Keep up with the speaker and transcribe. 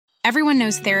Everyone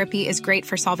knows therapy is great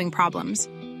for solving problems,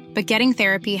 but getting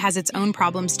therapy has its own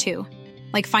problems too,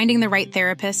 like finding the right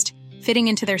therapist, fitting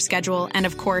into their schedule, and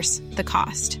of course, the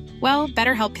cost. Well,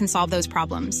 BetterHelp can solve those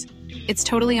problems. It's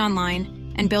totally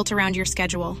online and built around your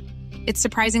schedule. It's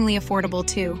surprisingly affordable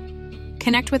too.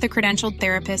 Connect with a credentialed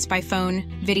therapist by phone,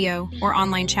 video, or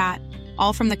online chat,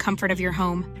 all from the comfort of your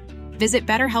home. Visit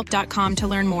BetterHelp.com to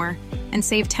learn more and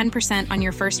save 10% on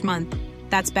your first month.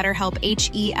 That's BetterHelp,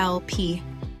 H-E-L-P.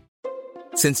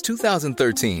 Since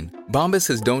 2013, Bombas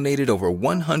has donated over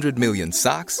 100 million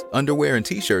socks, underwear, and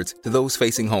T-shirts to those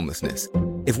facing homelessness.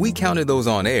 If we counted those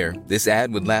on air, this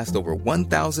ad would last over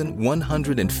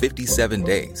 1,157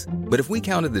 days. But if we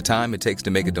counted the time it takes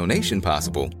to make a donation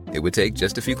possible, it would take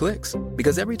just a few clicks.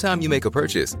 Because every time you make a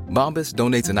purchase, Bombas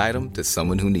donates an item to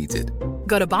someone who needs it.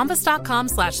 Go to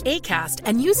bombas.com/ACAST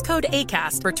and use code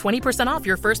ACAST for 20% off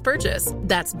your first purchase.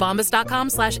 That's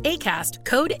bombas.com/ACAST,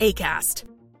 code ACAST.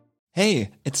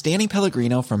 Hey, it's Danny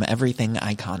Pellegrino from Everything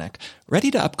Iconic. Ready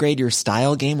to upgrade your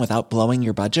style game without blowing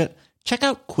your budget? Check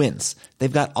out Quince. They've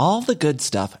got all the good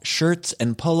stuff, shirts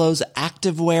and polos,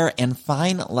 activewear, and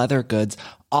fine leather goods,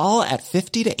 all at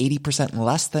 50 to 80%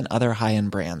 less than other high-end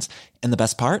brands. And the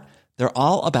best part? They're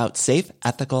all about safe,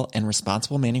 ethical, and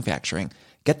responsible manufacturing.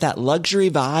 Get that luxury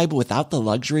vibe without the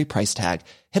luxury price tag.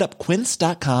 Hit up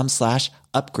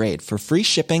quince.com/upgrade for free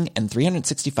shipping and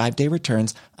 365-day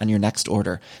returns on your next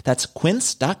order. That's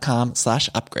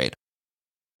quince.com/upgrade.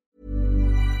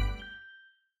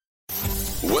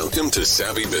 Welcome to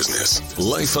Savvy Business,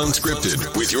 Life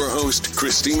Unscripted, with your host,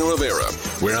 Christina Rivera,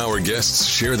 where our guests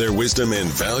share their wisdom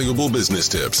and valuable business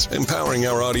tips, empowering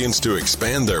our audience to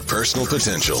expand their personal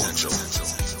potential.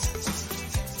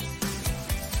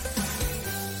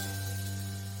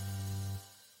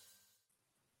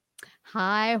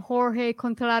 Hi, Jorge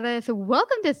Contreras.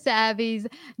 Welcome to Savvy's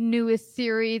newest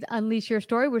series, Unleash Your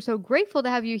Story. We're so grateful to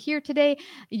have you here today.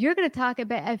 You're going to talk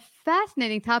about a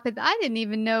fascinating topic that I didn't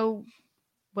even know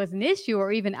was an issue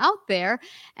or even out there.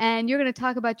 And you're going to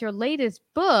talk about your latest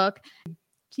book,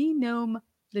 The Genome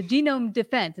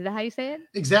Defense. Is that how you say it?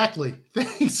 Exactly.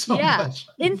 Thanks so much.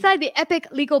 Inside the epic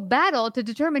legal battle to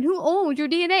determine who owns your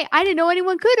DNA. I didn't know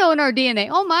anyone could own our DNA.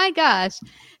 Oh my gosh.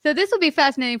 So this will be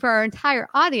fascinating for our entire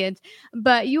audience.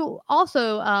 But you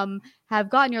also have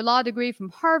gotten your law degree from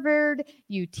Harvard.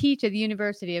 You teach at the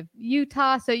University of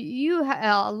Utah. So you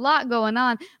have a lot going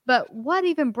on. But what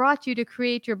even brought you to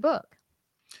create your book?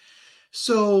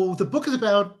 So the book is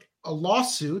about a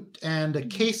lawsuit and a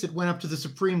case that went up to the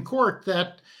Supreme Court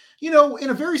that, in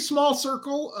a very small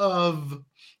circle of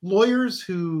lawyers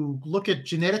who look at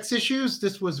genetics issues,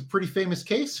 this was a pretty famous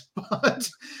case, but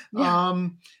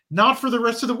not for the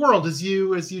rest of the world, as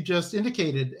you just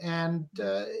indicated. And,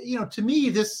 to me,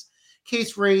 this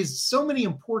case raised so many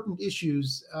important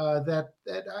issues that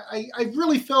I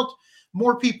really felt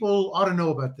more people ought to know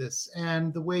about this.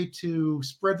 And the way to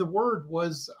spread the word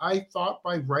was, I thought,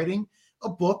 by writing a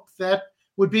book that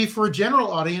would be for a general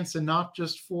audience and not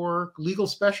just for legal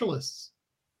specialists.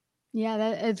 Yeah,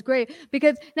 that is great.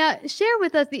 Because now share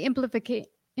with us the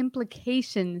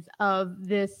implications of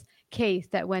this case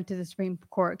that went to the Supreme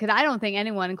Court. Because I don't think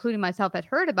anyone, including myself, had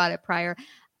heard about it prior.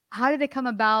 How did it come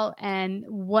about, and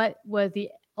what was the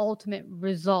ultimate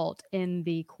result in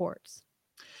the courts?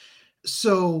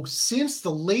 So since the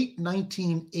late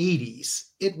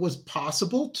 1980s, it was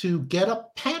possible to get a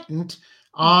patent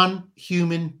on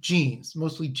human genes,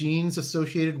 mostly genes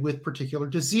associated with particular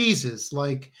diseases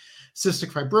like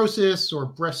cystic fibrosis or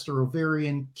breast or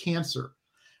ovarian cancer.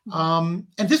 And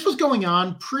this was going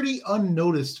on pretty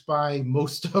unnoticed by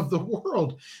most of the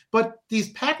world. But these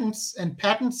patents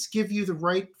give you the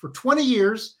right for 20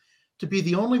 years to be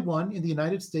the only one in the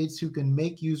United States who can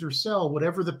make, use, or sell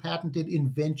whatever the patented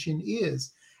invention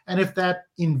is. And if that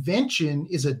invention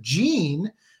is a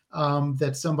gene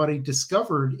that somebody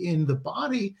discovered in the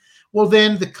body, well,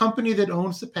 then the company that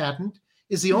owns the patent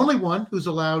is the only one who's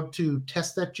allowed to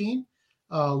test that gene,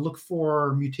 look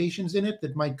for mutations in it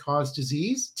that might cause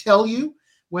disease, tell you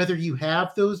whether you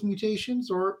have those mutations,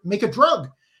 or make a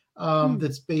drug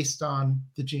that's based on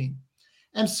the gene.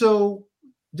 And so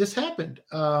this happened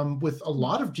with a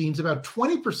lot of genes. About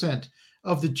 20%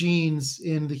 of the genes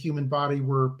in the human body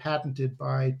were patented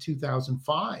by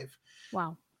 2005.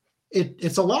 Wow.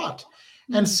 It's a lot.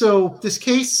 And so this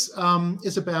case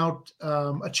is about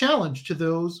a challenge to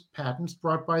those patents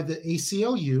brought by the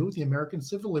ACLU, the American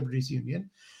Civil Liberties Union,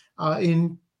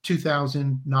 in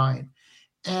 2009.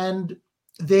 And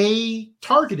they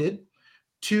targeted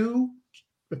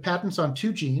patents on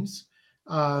two genes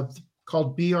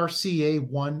called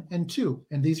BRCA1 and 2.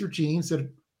 And these are genes that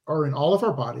are in all of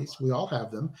our bodies. We all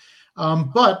have them.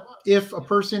 But if a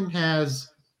person has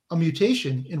a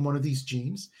mutation in one of these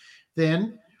genes,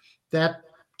 then that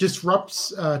disrupts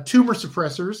tumor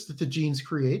suppressors that the genes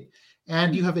create,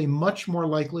 and you have a much more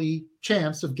likely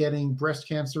chance of getting breast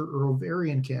cancer or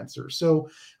ovarian cancer. So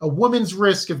a woman's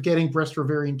risk of getting breast or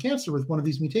ovarian cancer with one of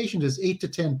these mutations is 8 to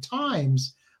 10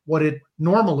 times what it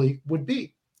normally would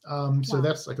be. So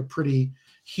that's like a pretty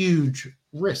huge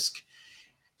risk.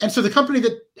 And so the company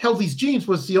that held these genes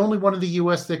was the only one in the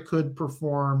US that could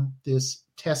perform this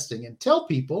testing and tell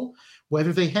people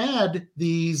whether they had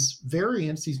these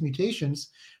variants, these mutations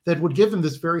that would give them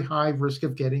this very high risk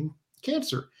of getting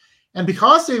cancer. And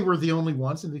because they were the only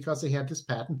ones, and because they had this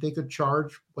patent, they could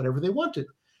charge whatever they wanted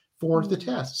for the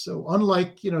test. So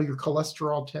unlike, your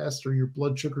cholesterol test or your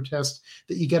blood sugar test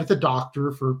that you get at the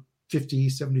doctor for $50,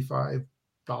 $75,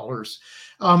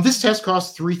 this test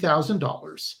costs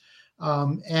 $3,000.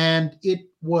 And it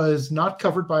was not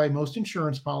covered by most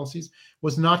insurance policies,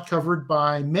 was not covered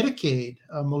by Medicaid,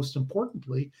 most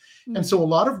importantly. And so a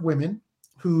lot of women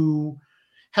who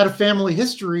had a family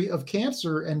history of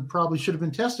cancer and probably should have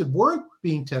been tested weren't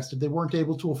being tested. They weren't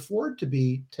able to afford to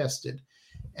be tested.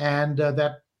 And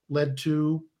that led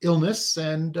to illness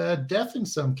and death in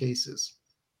some cases.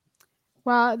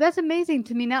 Wow, that's amazing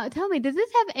to me. Now, tell me, does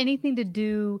this have anything to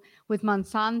do with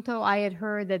Monsanto? I had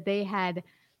heard that they had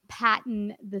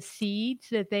patent the seeds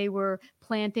that they were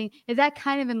planting. Is that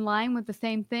kind of in line with the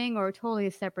same thing, or totally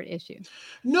a separate issue?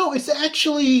 No, it's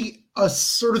actually a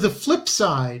sort of the flip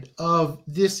side of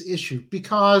this issue,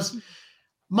 because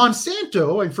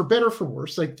Monsanto, and for better or for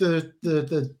worse, like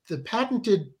the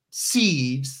patented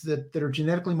seeds that are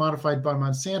genetically modified by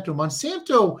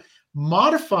Monsanto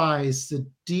modifies the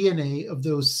DNA of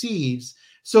those seeds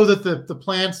so that the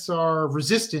plants are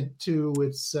resistant to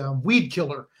its weed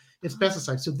killer, its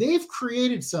pesticide. So they've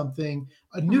created something,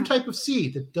 a new type of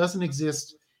seed that doesn't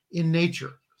exist in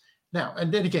nature. Now,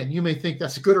 and then again, you may think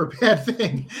that's a good or a bad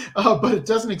thing, but it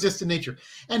doesn't exist in nature.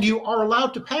 And you are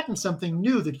allowed to patent something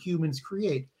new that humans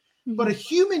create. But a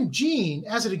human gene,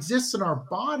 as it exists in our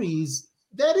bodies,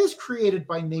 that is created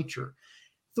by nature.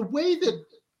 The way that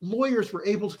lawyers were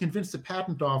able to convince the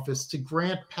patent office to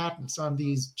grant patents on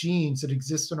these genes that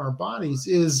exist in our bodies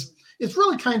is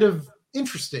really kind of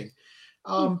interesting.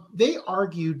 They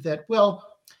argued that, well,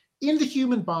 in the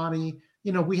human body,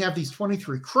 we have these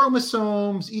 23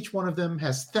 chromosomes. Each one of them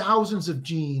has thousands of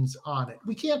genes on it.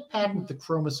 We can't patent the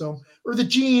chromosome or the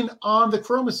gene on the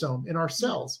chromosome in our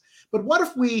cells. But what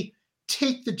if we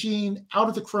take the gene out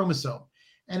of the chromosome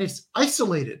and it's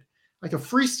isolated, like a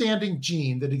freestanding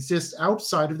gene that exists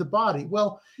outside of the body?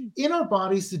 Well, in our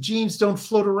bodies, the genes don't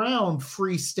float around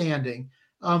freestanding.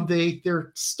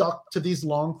 They're stuck to these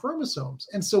long chromosomes.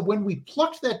 And so when we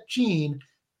plucked that gene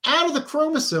out of the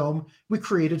chromosome, we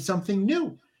created something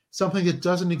new, something that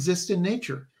doesn't exist in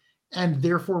nature. And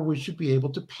therefore, we should be able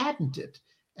to patent it.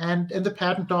 And the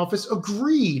patent office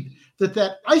agreed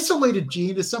that isolated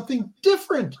gene is something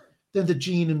different than the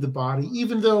gene in the body,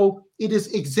 even though it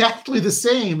is exactly the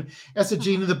same as the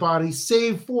gene in the body,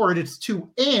 save for its two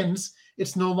ends.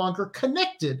 It's no longer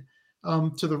connected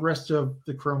to the rest of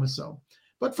the chromosome.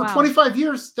 But for 25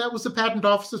 years, that was the patent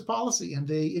office's policy, and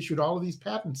they issued all of these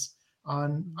patents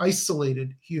on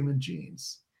isolated human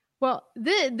genes. Well,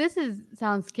 this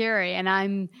sounds scary, and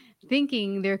I'm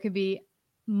thinking there could be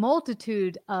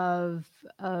multitude of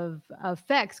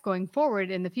effects going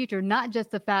forward in the future, not just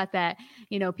the fact that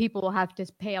people will have to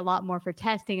pay a lot more for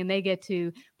testing, and they get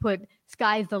to put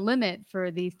sky's the limit for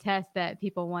these tests that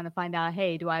people want to find out,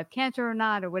 hey, do I have cancer or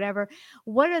not, or whatever.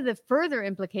 What are the further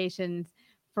implications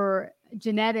for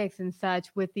genetics and such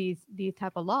with these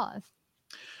type of laws?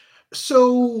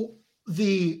 So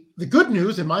the good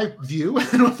news, in my view,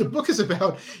 and what the book is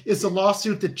about, is the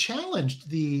lawsuit that challenged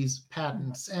these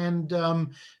patents. And,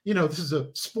 this is a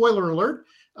spoiler alert,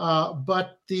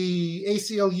 but the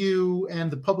ACLU and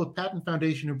the Public Patent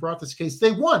Foundation who brought this case,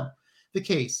 they won the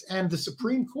case. And the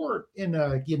Supreme Court, in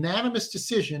a unanimous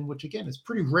decision, which again is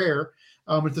pretty rare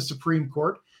with the Supreme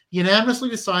Court, unanimously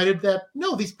decided that,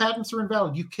 no, these patents are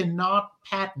invalid. You cannot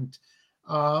patent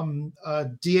a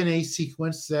DNA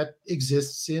sequence that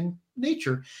exists in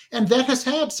nature. And that has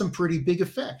had some pretty big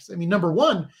effects. I mean, number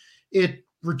one, it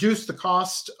reduced the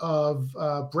cost of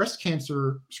breast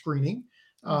cancer screening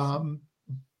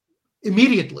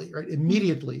immediately, right?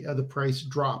 Immediately, the price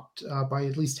dropped by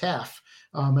at least half,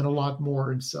 and a lot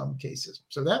more in some cases.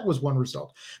 So that was one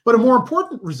result. But a more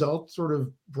important result, sort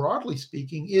of broadly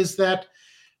speaking, is that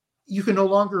you can no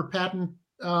longer patent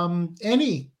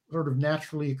any sort of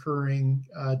naturally occurring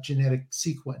genetic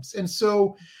sequence. And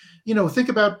so, think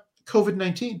about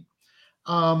COVID-19.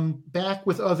 back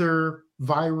with other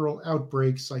viral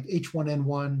outbreaks like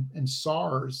H1N1 and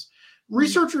SARS,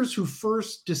 researchers who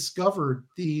first discovered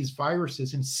these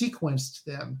viruses and sequenced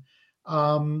them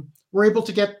were able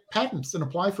to get patents and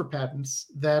apply for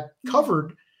patents that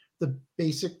covered the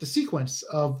sequence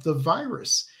of the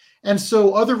virus. And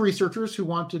so other researchers who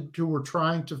were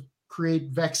trying to create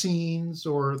vaccines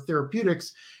or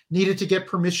therapeutics needed to get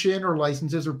permission or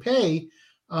licenses or pay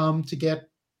to get,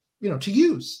 to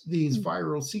use these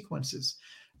viral sequences.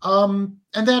 And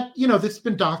that, that's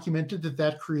been documented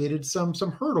that created some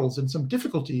hurdles and some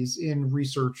difficulties in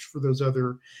research for those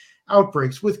other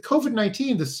outbreaks. With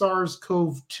COVID-19, the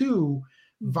SARS-CoV-2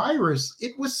 virus,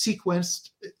 it was sequenced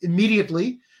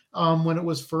immediately when it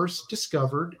was first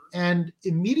discovered, and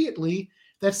immediately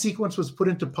that sequence was put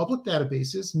into public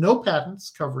databases, no patents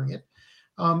covering it,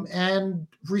 and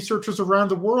researchers around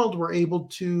the world were able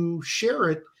to share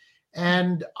it.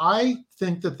 And I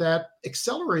think that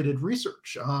accelerated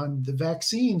research on the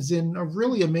vaccines in a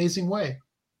really amazing way.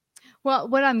 Well,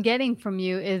 what I'm getting from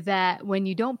you is that when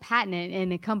you don't patent it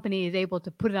and a company is able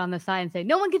to put it on the side and say,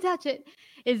 no one can touch it,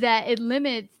 is that it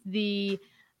limits the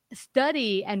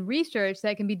study and research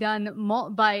that can be done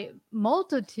by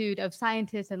multitude of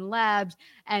scientists and labs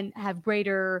and have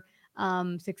greater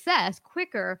success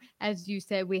quicker, as you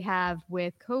said we have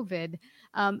with COVID.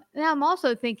 Now I'm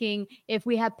also thinking if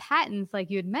we have patents, like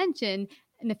you had mentioned,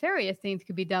 nefarious things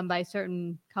could be done by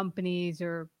certain companies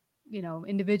or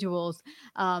individuals.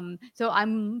 So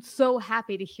I'm so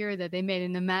happy to hear that they made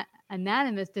an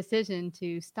unanimous decision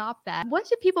to stop that. What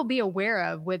should people be aware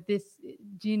of with this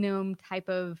genome type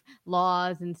of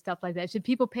laws and stuff like that? Should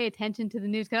people pay attention to the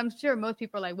news? Because I'm sure most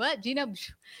people are like, what? Genome?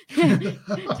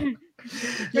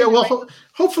 Yeah, well,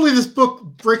 hopefully this book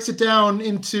breaks it down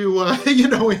into,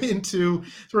 into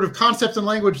sort of concepts and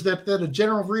language that a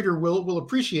general reader will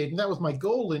appreciate. And that was my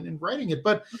goal in writing it.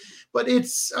 But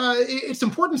it's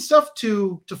important stuff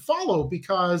to follow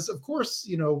because, of course,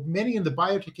 many in the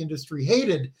biotech industry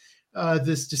hated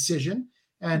this decision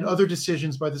and other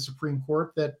decisions by the Supreme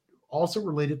Court that also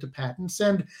related to patents.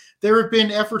 And there have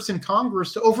been efforts in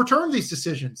Congress to overturn these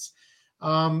decisions.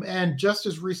 And just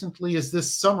as recently as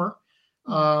this summer,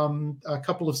 a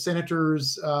couple of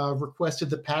senators requested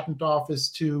the Patent Office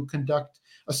to conduct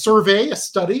a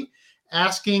study,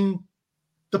 asking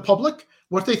the public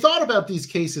what they thought about these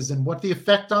cases and what the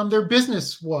effect on their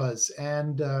business was.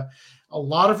 And a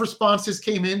lot of responses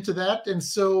came into that. And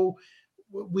so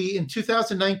in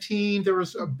 2019, there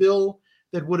was a bill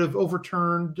that would have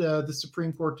overturned the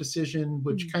Supreme Court decision,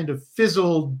 which kind of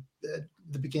fizzled at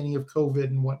the beginning of COVID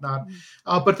and whatnot.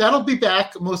 But that'll be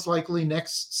back most likely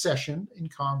next session in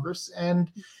Congress.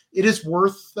 And it is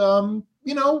worth,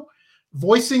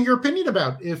 voicing your opinion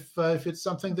about if it's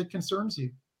something that concerns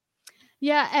you.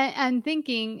 Yeah. And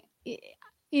thinking,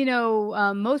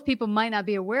 most people might not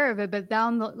be aware of it, but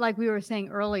like we were saying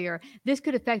earlier, this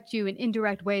could affect you in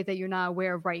indirect ways that you're not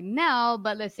aware of right now.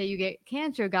 But let's say you get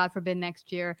cancer, God forbid, next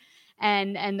year,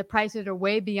 and the prices are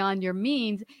way beyond your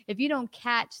means. If you don't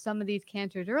catch some of these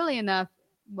cancers early enough,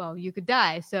 well, you could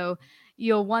die. So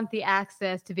you'll want the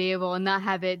access to be able and not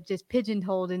have it just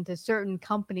pigeonholed into certain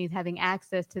companies having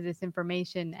access to this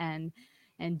information and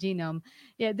genome.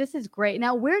 Yeah, this is great.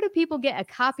 Now, where do people get a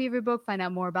copy of your book, find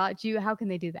out more about you? How can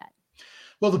they do that?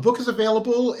 Well, the book is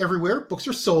available everywhere. Books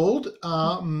are sold.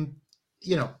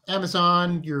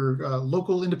 Amazon, your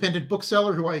local independent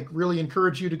bookseller, who I really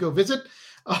encourage you to go visit.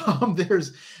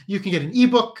 You can get an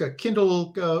ebook, a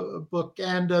Kindle book,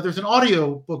 and there's an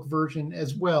audio book version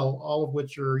as well, all of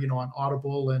which are, on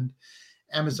Audible and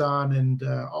Amazon and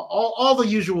all the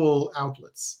usual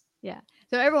outlets. Yeah.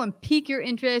 So everyone, pique your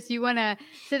interest. You want to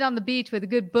sit on the beach with a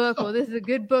good book. Well, this is a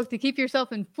good book to keep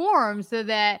yourself informed so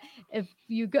that if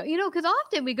you go, because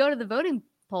often we go to the voting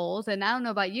polls, and I don't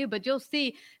know about you, but you'll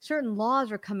see certain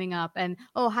laws are coming up and,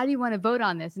 how do you want to vote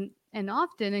on this? And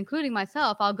often, including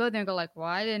myself, I'll go there and go like, well,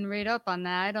 I didn't read up on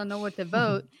that. I don't know what to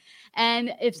vote.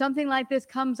 And if something like this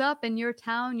comes up in your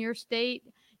town, your state,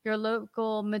 your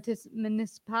local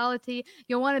municipality,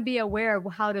 you'll want to be aware of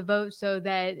how to vote so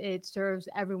that it serves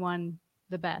everyone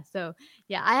the best. So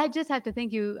yeah, I just have to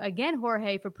thank you again,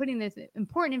 Jorge, for putting this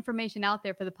important information out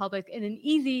there for the public in an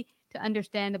easy to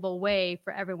understandable way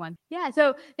for everyone. Yeah.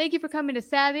 So thank you for coming to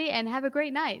Savvy and have a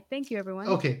great night. Thank you, everyone.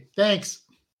 Okay. Thanks.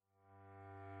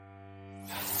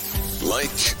 Like,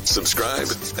 subscribe,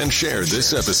 and share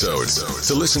this episode.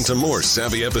 To listen to more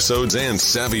Savvy episodes and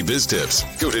Savvy Biz Tips,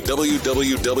 go to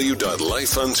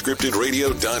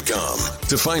www.lifeunscriptedradio.com.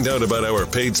 To find out about our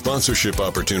paid sponsorship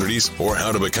opportunities or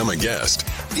how to become a guest,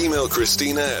 email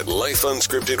Christina at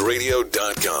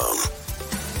lifeunscriptedradio.com.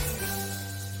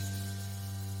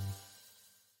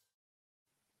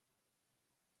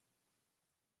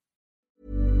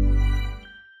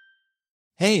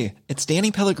 Hey, it's Danny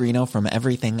Pellegrino from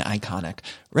Everything Iconic.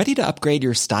 Ready to upgrade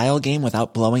your style game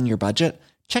without blowing your budget?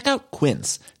 Check out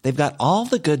Quince. They've got all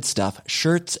the good stuff,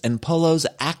 shirts and polos,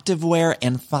 activewear,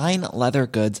 and fine leather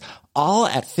goods, all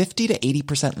at 50 to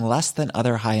 80% less than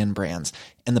other high-end brands.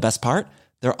 And the best part?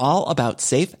 They're all about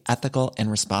safe, ethical, and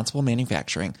responsible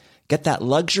manufacturing. Get that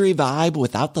luxury vibe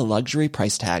without the luxury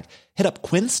price tag. Hit up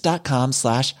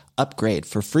quince.com/upgrade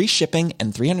for free shipping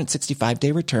and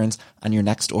 365-day returns on your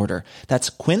next order. That's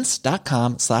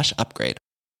quince.com/upgrade.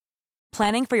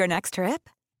 Planning for your next trip?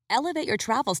 Elevate your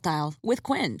travel style with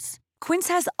Quince. Quince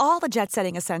has all the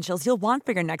jet-setting essentials you'll want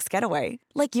for your next getaway,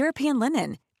 like European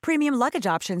linen, premium luggage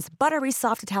options, buttery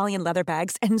soft Italian leather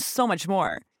bags, and so much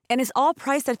more. And is all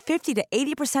priced at 50 to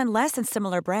 80% less than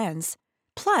similar brands.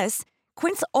 Plus,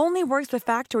 Quince only works with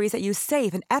factories that use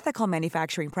safe and ethical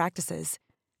manufacturing practices.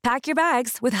 Pack your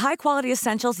bags with high-quality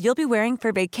essentials you'll be wearing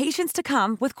for vacations to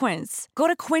come with Quince. Go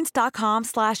to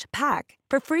quince.com/pack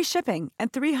for free shipping and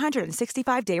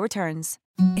 365-day returns.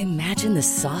 Imagine the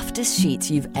softest sheets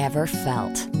you've ever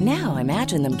felt. Now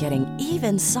imagine them getting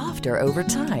even softer over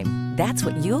time. That's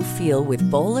what you'll feel with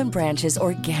Boll & Branch's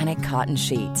organic cotton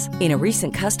sheets. In a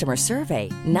recent customer survey,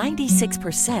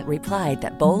 96% replied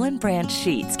that Boll & Branch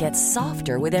sheets get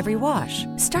softer with every wash.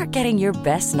 Start getting your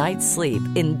best night's sleep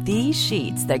in these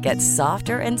sheets that get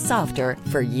softer and softer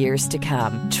for years to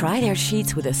come. Try their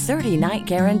sheets with a 30-night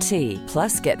guarantee.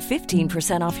 Plus, get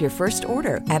 15% off your first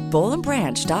order at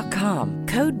bollandbranch.com.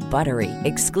 Code BUTTERY.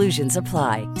 Exclusions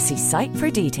apply. See site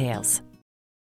for details.